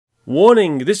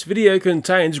Warning, this video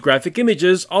contains graphic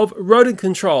images of rodent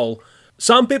control.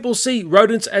 Some people see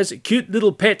rodents as cute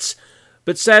little pets,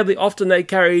 but sadly often they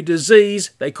carry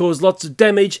disease, they cause lots of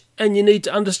damage, and you need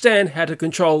to understand how to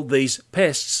control these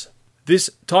pests. This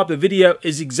type of video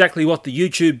is exactly what the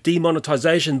YouTube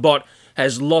demonetization bot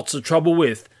has lots of trouble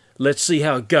with. Let's see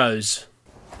how it goes.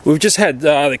 We've just had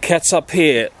the cats up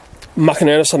here mucking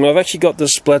around or something. I've actually got the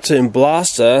Splatoon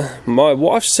blaster. My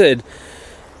wife said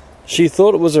she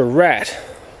thought it was a rat.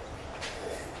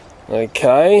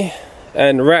 Okay,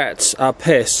 and rats are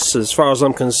pests as far as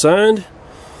I'm concerned.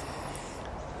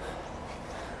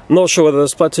 I'm not sure whether the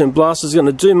Splatoon blaster is going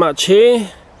to do much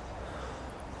here.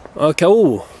 Okay,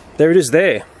 oh, there it is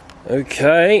there.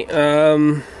 Okay,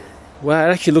 wow,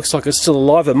 it actually looks like it's still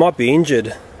alive. It might be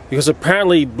injured because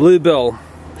apparently Bluebell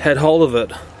had hold of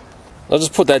it. I'll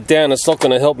just put that down, it's not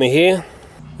going to help me here.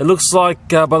 It looks like,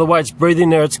 by the way it's breathing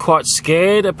there, it's quite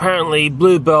scared. Apparently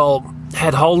Bluebell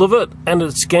had hold of it and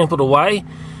it scampered away.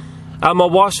 My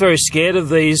wife's very scared of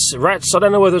these rats. I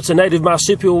don't know whether it's a native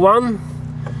marsupial one.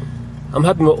 I'm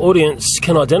hoping my audience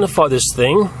can identify this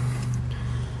thing.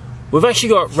 We've actually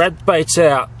got rat baits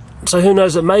out, so who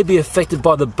knows, it may be affected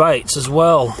by the baits as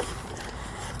well.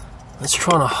 It's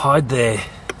trying to hide there.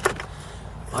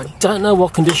 I don't know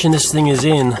what condition this thing is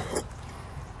in.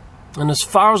 And as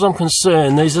far as I'm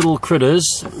concerned, these little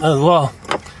critters, well,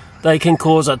 they can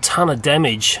cause a ton of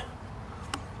damage.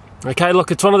 Okay, look,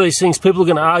 it's one of these things people are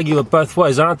going to argue it both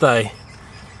ways, aren't they?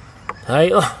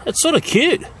 Hey, it's sort of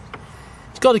cute.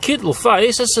 It's got a cute little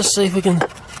face. Let's just see if we can...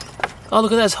 Oh,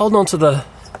 look at that, it's holding on to the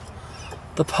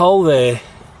pole there.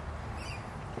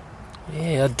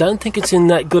 Yeah, I don't think it's in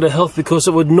that good a health because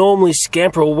it would normally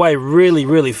scamper away really,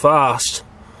 really fast.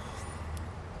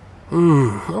 What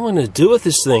am I going to do with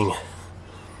this thing?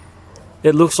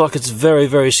 It looks like it's very,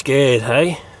 very scared,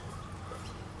 hey?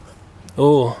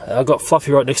 Oh, I've got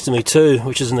Fluffy right next to me too,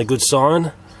 which isn't a good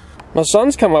sign. My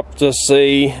son's come up to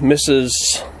see Mrs...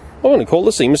 What do I want to call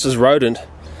this thing? Mrs. Rodent.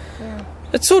 Yeah.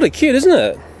 It's sort of cute, isn't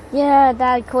it? Yeah,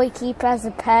 Dad, can we keep as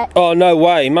a pet? Oh, no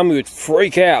way. Mummy would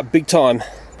freak out big time.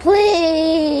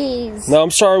 Please! No,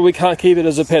 I'm sorry, we can't keep it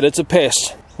as a pet. It's a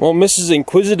pest. Well, Mrs.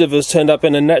 Inquisitive has turned up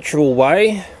in a natural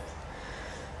way.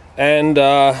 And,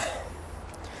 well,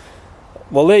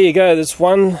 there you go. That's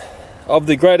one of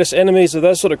the greatest enemies of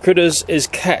those sort of critters is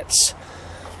cats.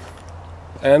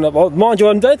 And, mind you,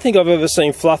 I don't think I've ever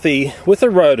seen Fluffy with a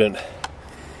rodent.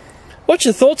 What's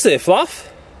your thoughts there,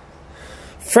 Fluff?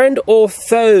 Friend or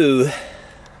foe?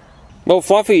 Well,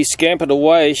 Fluffy scampered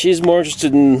away. She's more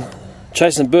interested in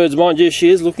chasing birds. Mind you, she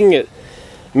is looking at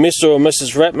Mr. or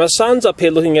Mrs. Rat. My son's up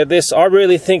here looking at this. I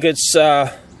really think it's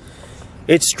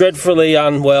dreadfully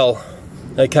unwell.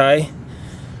 Okay.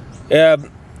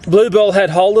 Bluebell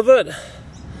had hold of it,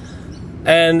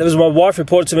 and it was my wife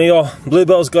reported to me, oh,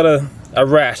 Bluebell's got a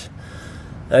rat.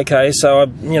 Okay,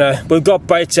 so you know, we've got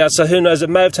baits out, so who knows, it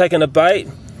may have taken a bait.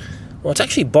 Well, it's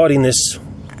actually biting this.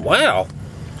 Wow,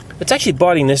 it's actually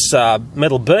biting this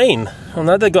metal beam. I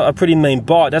know they've got a pretty mean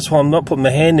bite, that's why I'm not putting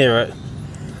my hand near it.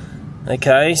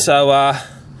 Okay, so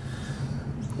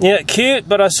yeah, cute,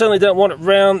 but I certainly don't want it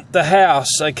round the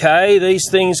house. Okay, these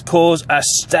things cause a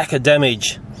stack of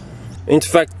damage. In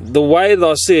fact, the way that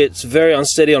I see it, it's very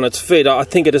unsteady on its feet. I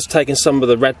think it has taken some of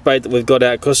the rat bait that we've got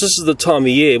out, because this is the time of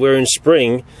year, we're in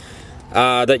spring,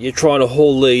 that you're trying to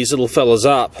haul these little fellas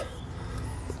up.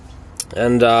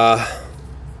 And,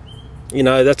 you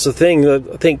know, that's the thing.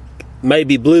 I think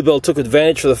maybe Bluebell took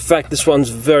advantage of the fact this one's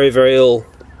very, very ill.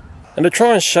 And to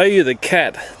try and show you the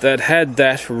cat that had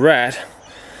that rat,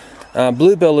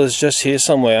 Bluebell is just here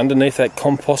somewhere underneath that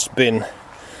compost bin.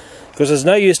 Because there's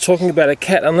no use talking about a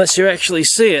cat unless you actually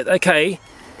see it. Okay,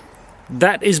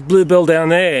 that is Bluebell down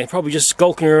there, probably just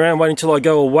skulking around waiting until I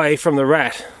go away from the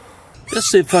rat. Let's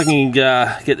see if I can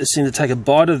get this thing to take a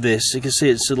bite of this. You can see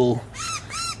its little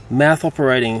mouth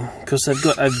operating, because they've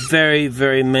got a very,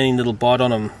 very mean little bite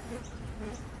on them.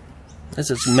 That's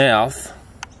its mouth.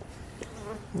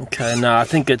 Okay, no, I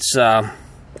think it's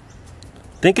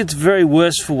very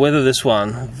worse for weather, this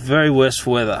one. Very worse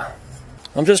for weather.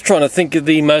 I'm just trying to think of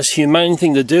the most humane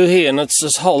thing to do here, and it's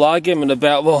this whole argument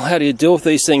about, well, how do you deal with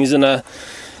these things in a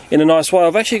nice way.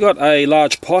 I've actually got a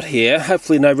large pot here,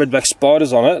 hopefully no redback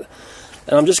spiders on it,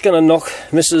 and I'm just going to knock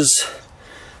Mrs.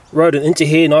 Rodent into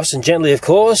here nice and gently, of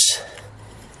course.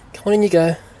 Come on, in you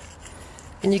go.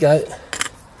 In you go.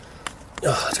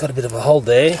 Oh, it's got a bit of a hold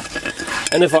there.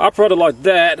 And if I upright it like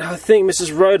that, I think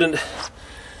Mrs. Rodent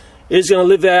is going to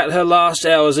live out her last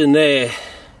hours in there.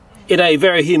 In a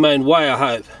very humane way, I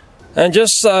hope. And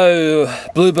just so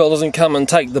Bluebell doesn't come and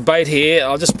take the bait here,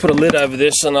 I'll just put a lid over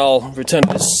this and I'll return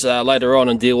this later on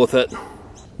and deal with it.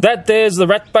 That there's the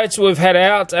rat baits we've had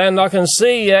out, and I can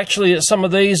see actually that some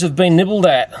of these have been nibbled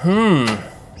at.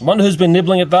 Wonder who's been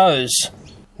nibbling at those.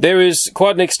 There is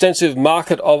quite an extensive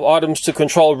market of items to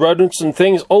control rodents and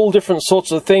things, all different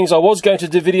sorts of things. I was going to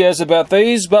do videos about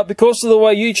these, but because of the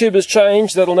way YouTube has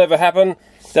changed, that'll never happen.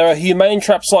 There are humane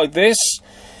traps like this.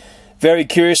 Very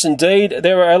curious indeed.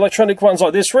 There are electronic ones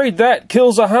like this. Read that.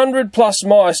 Kills 100+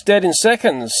 mice dead in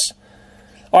seconds.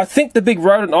 I think the big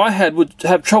rodent I had would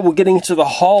have trouble getting into the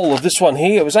hole of this one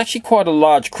here. It was actually quite a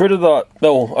large critter that,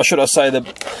 well, or should I say the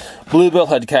bluebell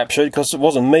had captured, because it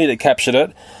wasn't me that captured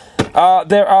it.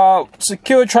 There are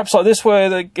secure traps like this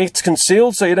where it's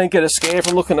concealed so you don't get a scare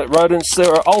from looking at rodents.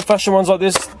 There are old-fashioned ones like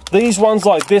this. These ones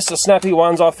like this, the snappy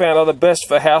ones, I found are the best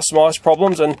for house mice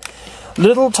problems, and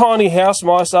little tiny house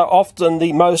mice are often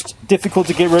the most difficult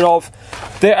to get rid of.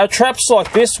 There are traps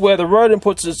like this where the rodent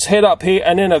puts its head up here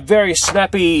and then a very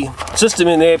snappy system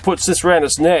in there puts this around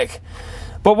its neck.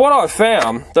 But what I've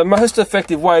found, the most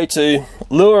effective way to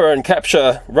lure and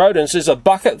capture rodents is a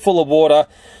bucket full of water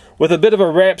with a bit of a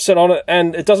ramp set on it,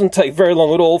 and it doesn't take very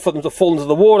long at all for them to fall into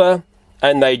the water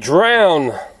and they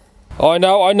drown. I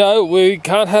know, we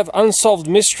can't have unsolved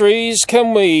mysteries,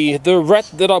 can we? The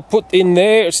rat that I put in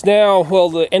there, it's now, well,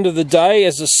 the end of the day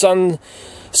as the sun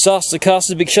starts to cast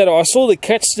a big shadow. I saw the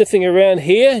cat sniffing around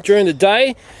here during the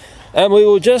day, and we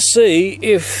will just see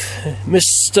if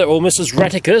Mr. or Mrs.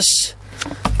 Raticus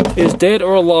is dead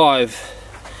or alive.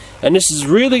 And this is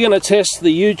really going to test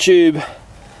the YouTube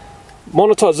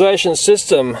monetization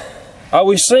system. Are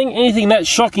we seeing anything that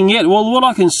shocking yet? Well, what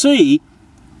I can see,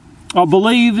 I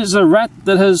believe, is a rat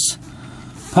that has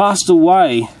passed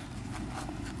away.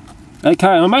 Okay,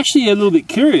 I'm actually a little bit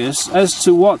curious as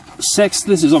to what sex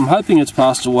this is. I'm hoping it's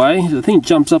passed away. The thing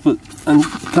jumps up and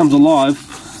comes alive.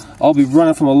 I'll be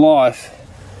running for my life.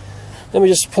 Let me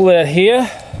just pull it out here.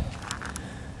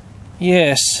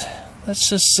 Yes, let's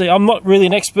just see. I'm not really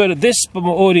an expert at this, but my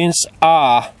audience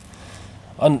are.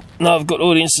 I know I've got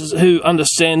audiences who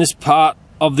understand this part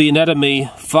of the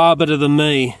anatomy far better than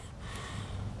me.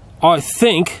 I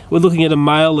think we're looking at a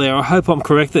male there. I hope I'm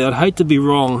correct there. I'd hate to be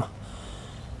wrong.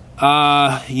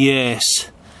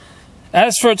 Yes.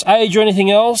 As for its age or anything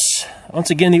else,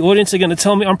 once again the audience are going to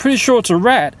tell me. I'm pretty sure it's a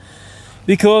rat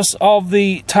because of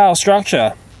the tail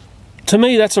structure. To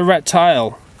me, that's a rat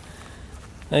tail.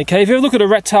 Okay, if you ever look at a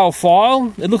rat tail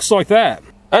file, it looks like that.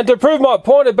 And to prove my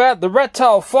point about the rat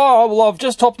tail file, well, I've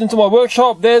just hopped into my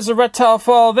workshop. There's a rat tail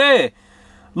file there.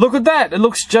 Look at that. It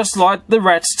looks just like the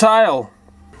rat's tail.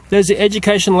 There's the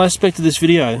educational aspect of this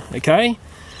video, okay?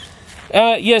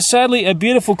 Yeah, sadly, a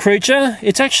beautiful creature.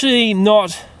 It's actually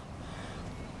not...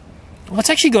 Well, it's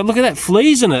actually got, look at that,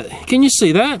 fleas in it. Can you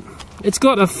see that? It's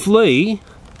got a flea.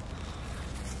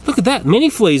 Look at that, many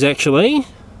fleas, actually.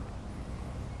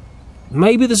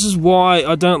 Maybe this is why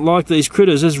I don't like these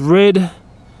critters. There's red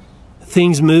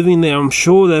things moving there. I'm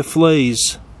sure they're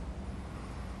fleas.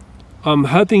 I'm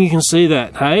hoping you can see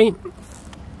that, hey?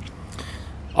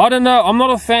 I don't know, I'm not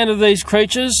a fan of these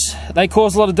creatures. They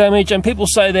cause a lot of damage, and people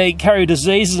say they carry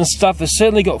diseases and stuff. They've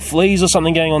certainly got fleas or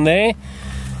something going on there.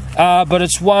 But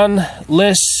it's one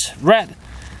less rat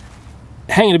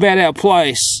hanging about our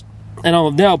place, and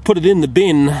I'll now put it in the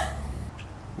bin.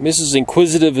 Mrs.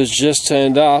 Inquisitive has just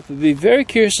turned up. I'd be very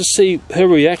curious to see her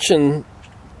reaction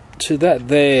to that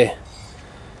there.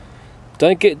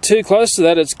 Don't get too close to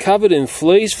that, it's covered in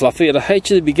fleas, Fluffy. I'd hate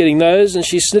you to be getting those, and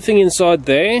she's sniffing inside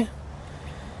there.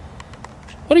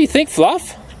 What do you think,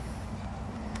 Fluff?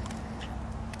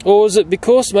 Or is it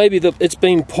because maybe it's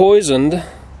been poisoned?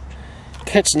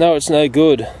 Cats know it's no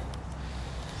good.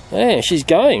 Yeah, she's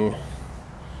going.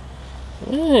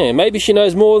 Yeah, maybe she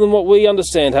knows more than what we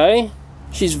understand, hey?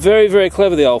 She's very, very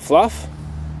clever, the old Fluff.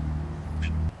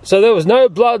 So there was no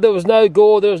blood, there was no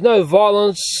gore, there was no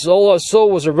violence. All I saw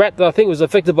was a rat that I think was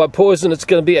affected by poison. It's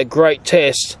going to be a great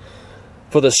test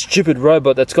for the stupid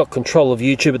robot that's got control of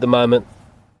YouTube at the moment.